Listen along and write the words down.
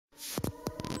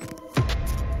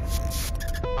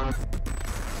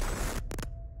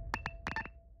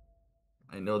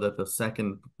I know that the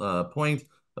second point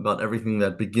about everything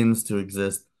that begins to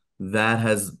exist, that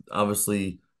has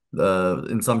obviously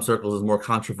in some circles is more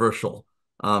controversial.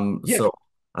 Yeah. So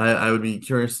I would be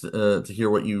curious to hear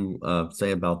what you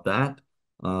say about that.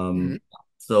 Mhm. Um,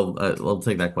 so I'll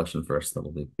take that question first.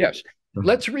 That'll be. Yes.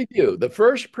 Let's review. The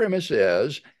first premise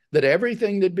is that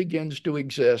everything that begins to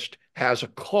exist has a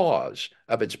cause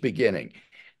of its beginning.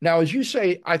 Now, as you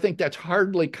say, I think that's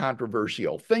hardly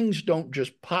controversial. Things don't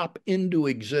just pop into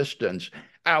existence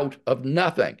out of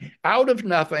nothing. Out of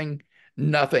nothing,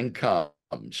 nothing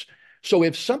comes. So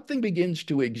if something begins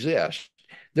to exist,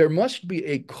 there must be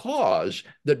a cause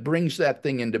that brings that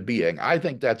thing into being. I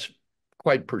think that's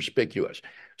quite perspicuous.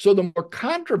 So the more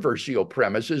controversial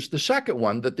premise is the second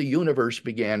one, that the universe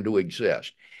began to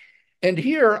exist. And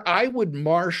here I would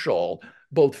marshal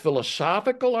both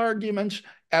philosophical arguments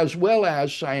as well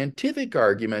as scientific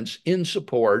arguments in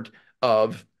support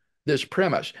of this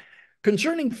premise.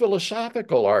 Concerning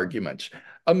philosophical arguments,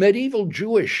 a medieval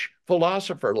Jewish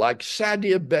philosopher like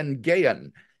Saadia Ben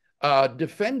Gurion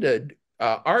defended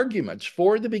arguments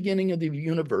for the beginning of the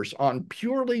universe on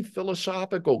purely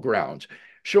philosophical grounds,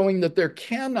 showing that there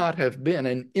cannot have been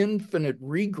an infinite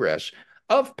regress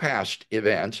of past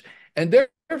events, and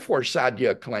therefore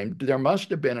Saadia claimed there must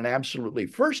have been an absolutely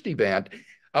first event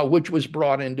which was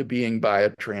brought into being by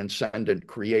a transcendent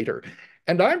creator.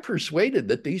 And I'm persuaded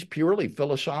that these purely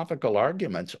philosophical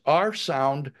arguments are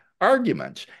sound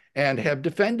arguments and have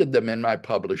defended them in my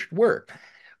published work.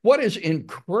 What is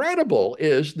incredible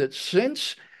is that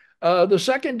since the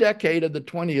second decade of the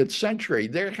 20th century,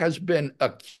 there has been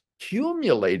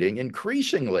accumulating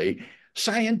increasingly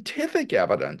scientific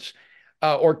evidence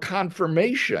or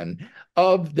confirmation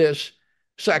of this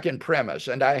second premise.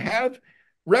 And I have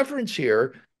reference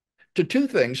here to two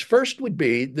things. First would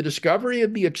be the discovery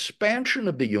of the expansion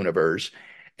of the universe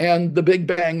and the Big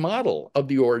Bang model of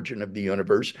the origin of the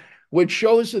universe, which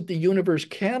shows that the universe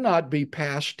cannot be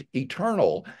past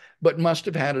eternal, but must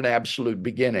have had an absolute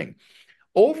beginning.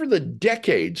 Over the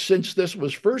decades since this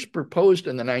was first proposed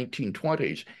in the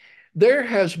 1920s, there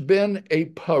has been a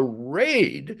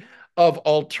parade of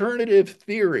alternative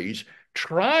theories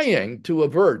trying to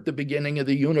avert the beginning of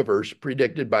the universe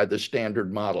predicted by the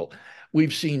Standard Model.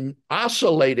 We've seen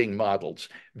oscillating models,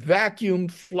 vacuum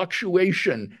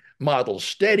fluctuation models,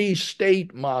 steady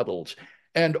state models.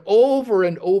 And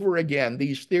over again,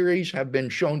 these theories have been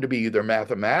shown to be either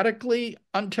mathematically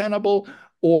untenable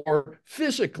or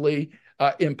physically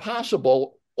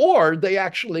impossible, or they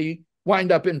actually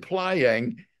wind up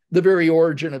implying the very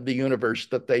origin of the universe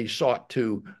that they sought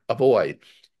to avoid.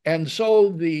 And so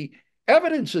the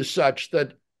evidence is such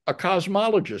that a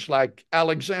cosmologist like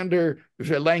Alexander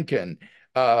Vilenkin,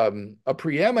 a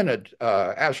preeminent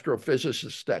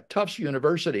astrophysicist at Tufts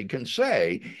University, can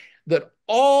say that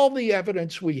all the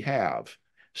evidence we have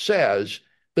says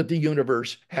that the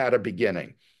universe had a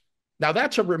beginning. Now,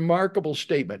 that's a remarkable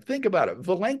statement. Think about it.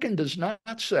 Vilenkin does not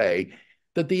say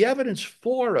that the evidence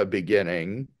for a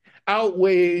beginning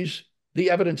outweighs the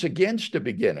evidence against a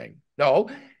beginning. No,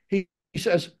 he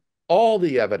says all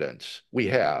the evidence we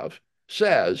have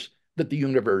says that the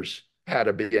universe had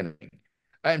a beginning.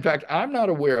 In fact, I'm not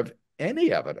aware of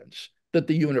any evidence that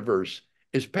the universe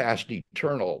is past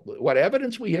eternal. What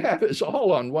evidence we have is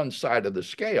all on one side of the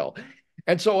scale.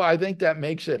 And so I think that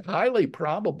makes it highly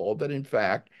probable that, in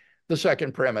fact, the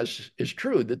second premise is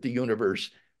true, that the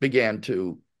universe began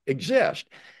to exist.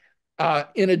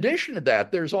 In addition to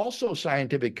that, there's also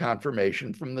scientific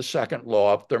confirmation from the second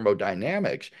law of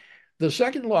thermodynamics. The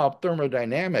second law of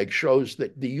thermodynamics shows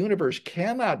that the universe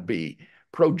cannot be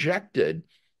projected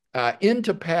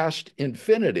into past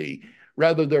infinity.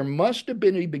 Rather, there must have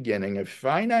been a beginning a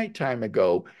finite time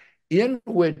ago in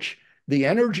which the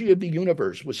energy of the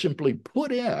universe was simply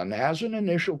put in as an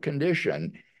initial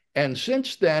condition. And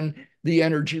since then, the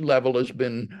energy level has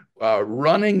been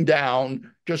running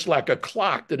down just like a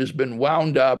clock that has been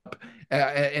wound up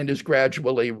and is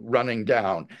gradually running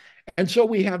down. And so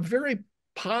we have very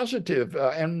positive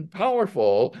and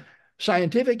powerful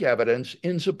scientific evidence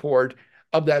in support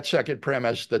of that second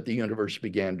premise that the universe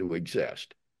began to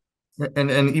exist. And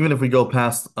even if we go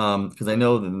past, because I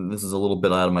know that this is a little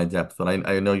bit out of my depth, but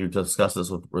I know you discussed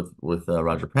this with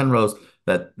Roger Penrose,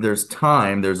 that there's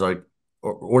time, there's like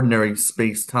ordinary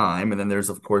space time, and then there's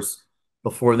of course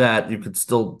before that you could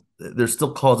still there's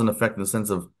still cause and effect in the sense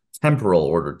of temporal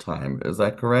ordered time. Is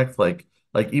that correct? Like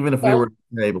even if we were Well, to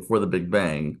say before the Big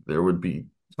Bang, there would be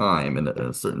time in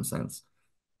a certain sense.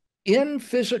 in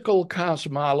physical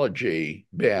cosmology,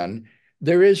 Ben,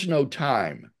 there is no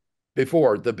time.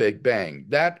 before the Big Bang.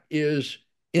 That is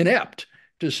inept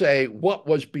to say what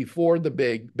was before the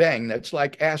Big Bang. That's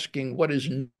like asking what is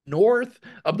north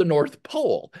of the North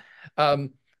Pole.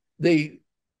 The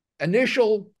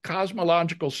initial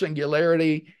cosmological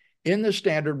singularity in the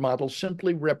Standard Model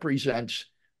simply represents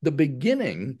the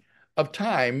beginning of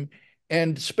time,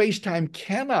 and space-time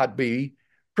cannot be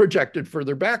projected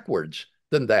further backwards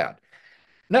than that.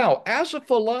 Now, as a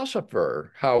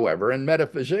philosopher, however, and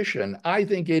metaphysician, I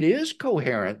think it is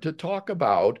coherent to talk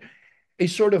about a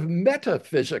sort of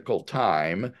metaphysical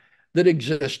time that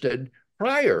existed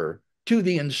prior to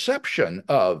the inception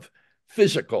of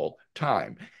physical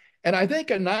time. And I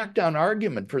think a knockdown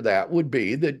argument for that would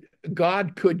be that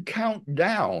God could count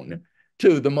down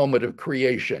to the moment of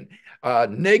creation.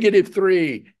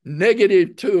 -3,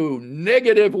 -2,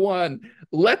 -1,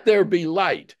 let there be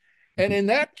light. And in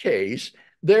that case,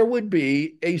 there would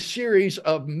be a series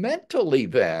of mental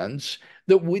events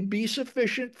that would be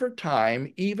sufficient for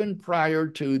time even prior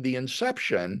to the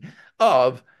inception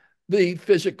of the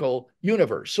physical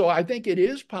universe. So I think it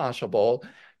is possible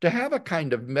to have a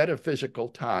kind of metaphysical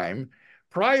time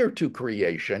prior to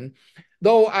creation,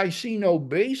 though I see no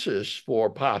basis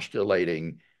for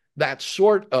postulating that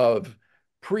sort of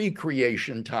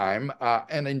pre-creation time.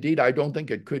 And indeed, I don't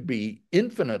think it could be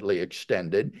infinitely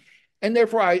extended. And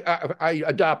therefore, I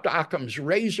adopt Occam's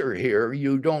razor here.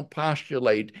 You don't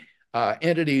postulate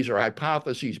entities or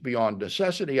hypotheses beyond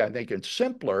necessity. I think it's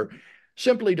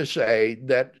simply to say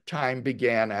that time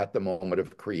began at the moment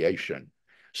of creation.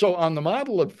 So on the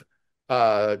model of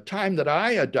time that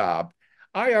I adopt,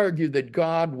 I argue that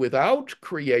God without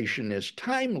creation is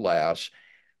timeless,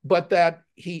 but that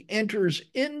he enters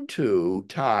into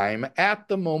time at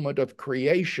the moment of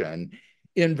creation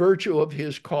in virtue of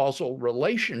his causal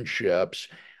relationships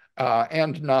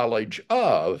and knowledge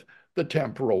of the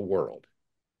temporal world.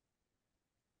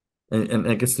 And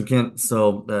I guess you can't,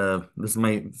 so this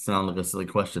might sound like a silly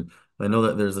question, but I know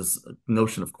that there's this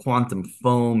notion of quantum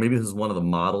foam. Maybe this is one of the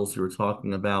models you were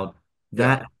talking about. Yeah.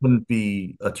 That wouldn't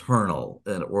be eternal,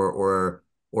 and or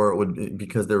it would be,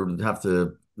 because there would have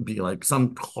to be like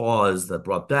some cause that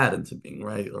brought that into being,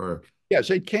 right? Or Yes,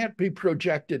 it can't be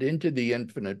projected into the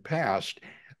infinite past.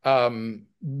 Um,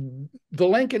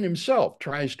 Vilenkin himself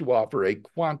tries to offer a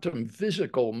quantum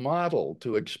physical model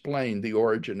to explain the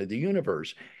origin of the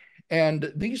universe.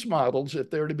 And these models, if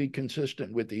they're to be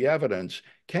consistent with the evidence,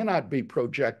 cannot be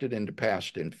projected into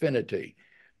past infinity.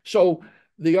 So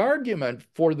the argument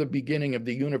for the beginning of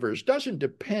the universe doesn't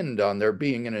depend on there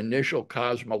being an initial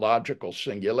cosmological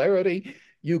singularity.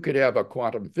 You could have a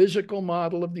quantum physical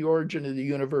model of the origin of the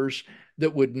universe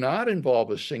that would not involve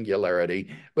a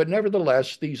singularity, but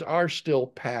nevertheless, these are still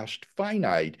past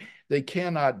finite. They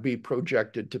cannot be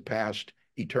projected to past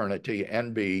eternity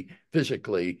and be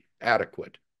physically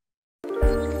adequate.